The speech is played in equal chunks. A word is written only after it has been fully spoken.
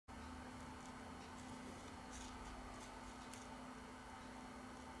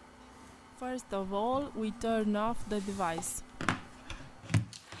First of all, we turn off the device.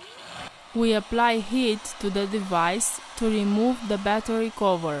 We apply heat to the device to remove the battery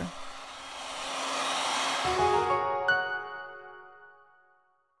cover.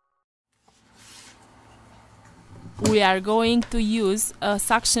 We are going to use a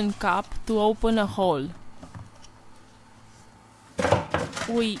suction cup to open a hole.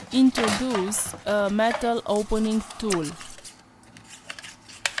 We introduce a metal opening tool.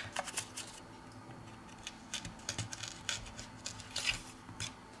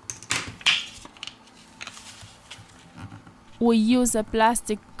 We use a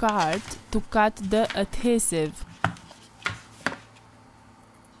plastic card to cut the adhesive.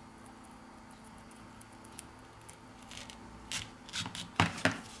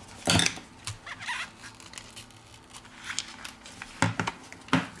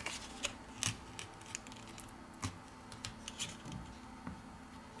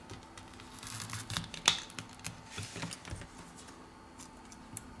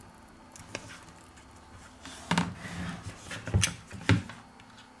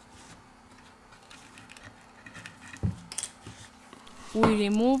 We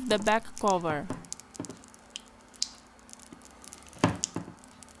remove the back cover.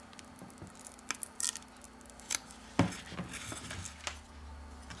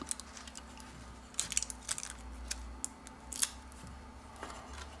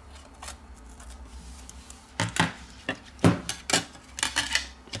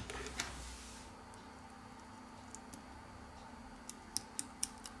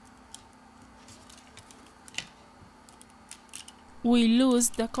 We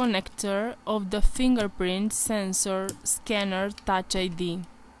lose the connector of the fingerprint sensor scanner Touch ID.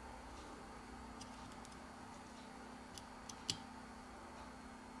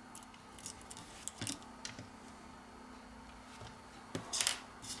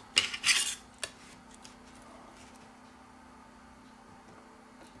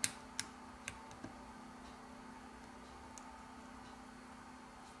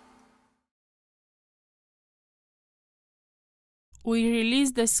 We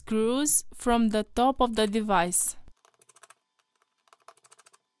release the screws from the top of the device.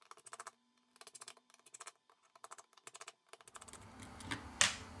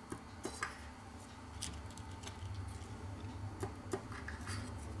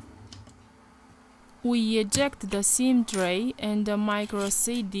 We eject the SIM tray and the micro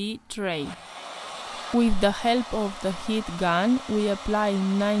CD tray. With the help of the heat gun, we apply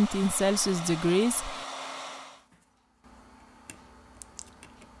 19 Celsius degrees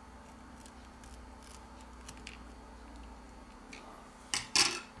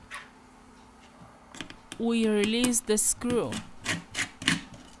we release the screw.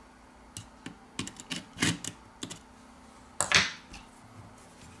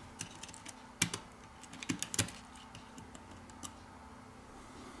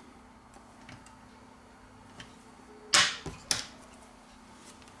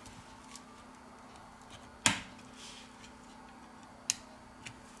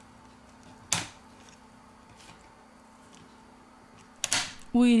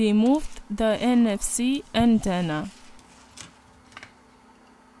 We removed the NFC antenna.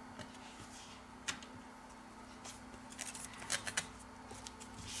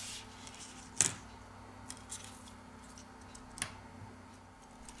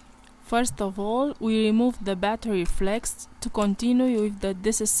 First of all, we remove the battery flex to continue with the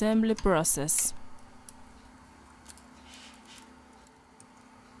disassembly process.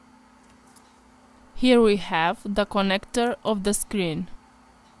 Here we have the connector of the screen.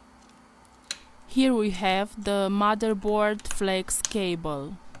 Here we have the motherboard flex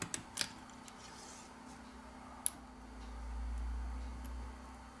cable.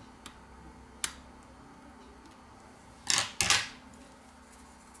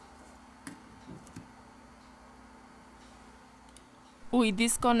 We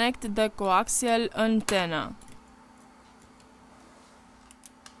disconnect the coaxial antenna.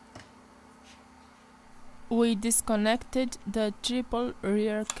 We disconnected the triple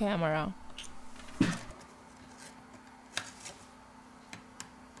rear camera.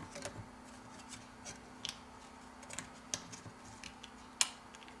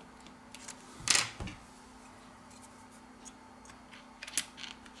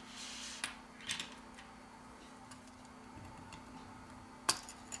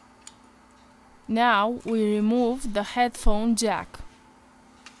 Now we remove the headphone jack.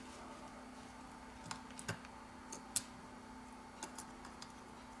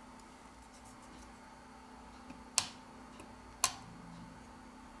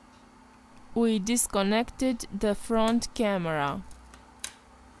 We disconnected the front camera.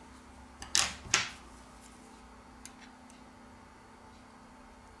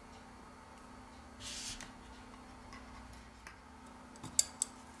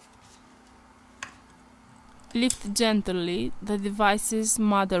 Lift gently the device's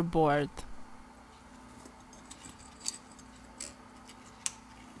motherboard.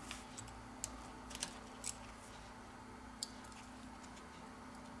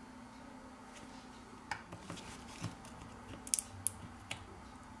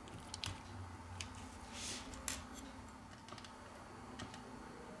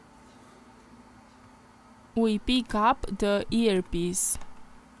 We pick up the earpiece.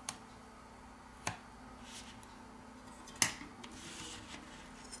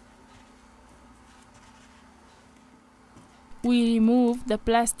 We remove the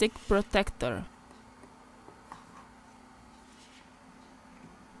plastic protector.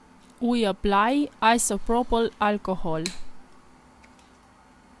 We apply isopropyl alcohol.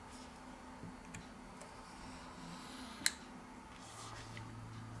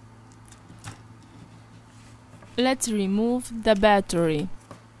 Let's remove the battery.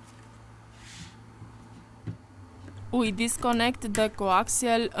 We disconnect the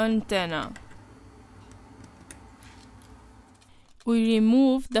coaxial antenna. We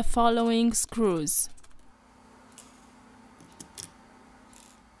remove the following screws.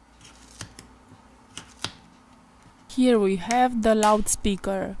 Here we have the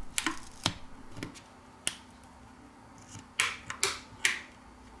loudspeaker.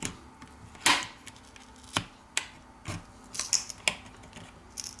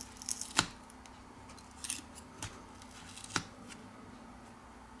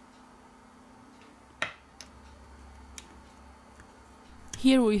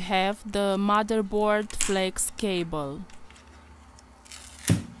 Here we have the motherboard flex cable.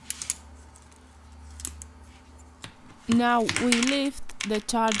 Now we lift the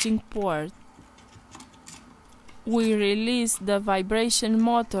charging port. We release the vibration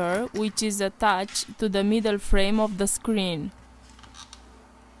motor, which is attached to the middle frame of the screen.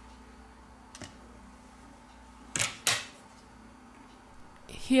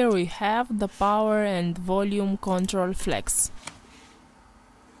 Here we have the power and volume control flex.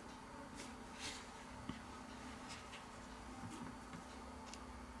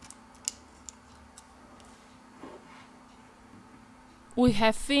 We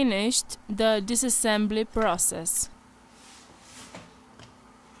have finished the disassembly process.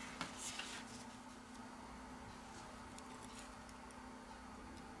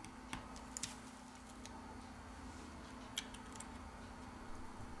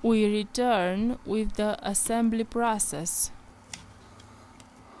 We return with the assembly process.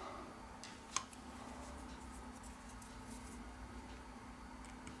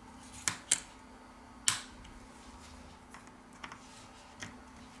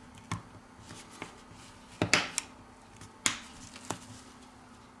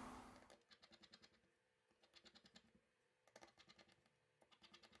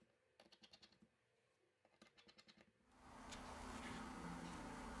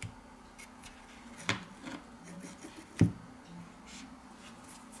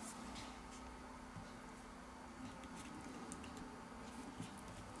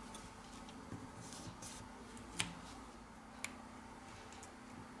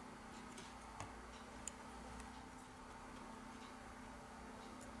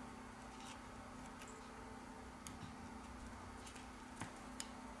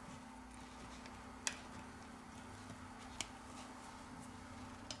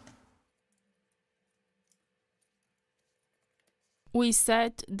 We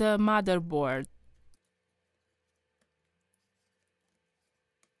set the motherboard.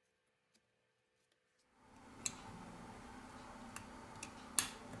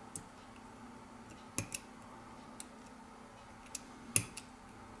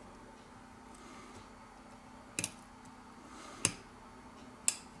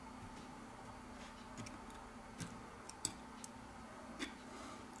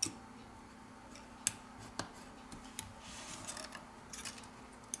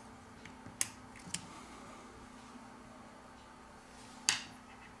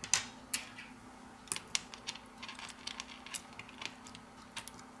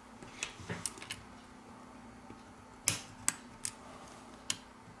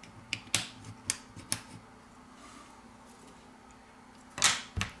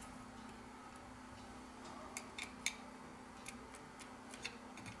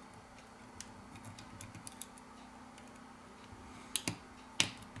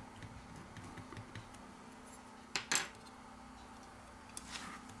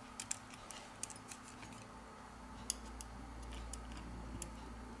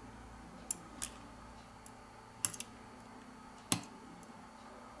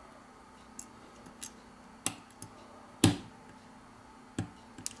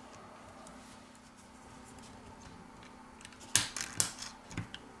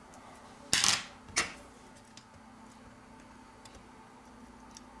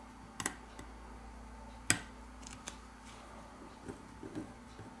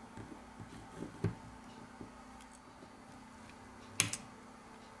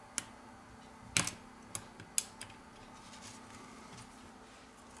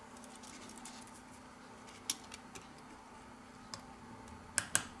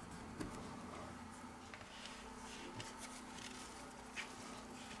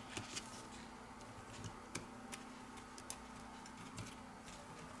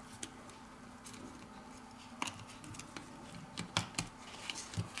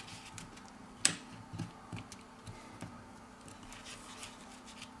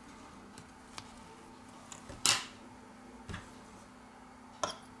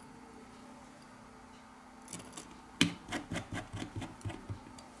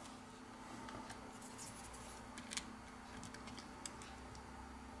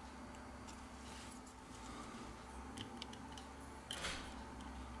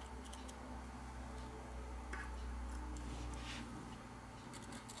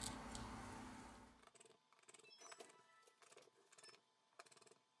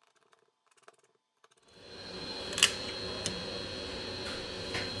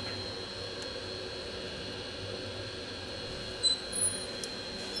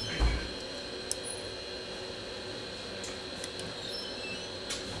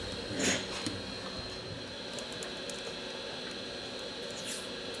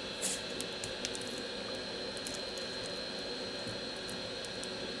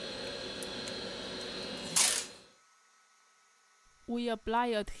 we apply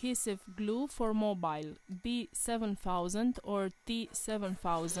adhesive glue for mobile, B7000 or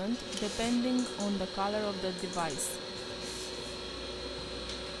T7000, depending on the color of the device.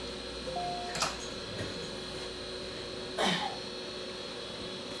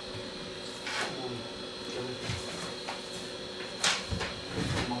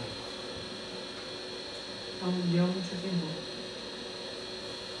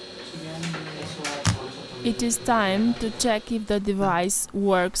 It is time to check if the device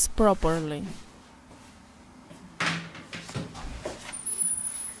works properly.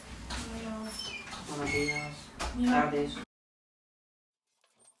 Buenos días, tardes.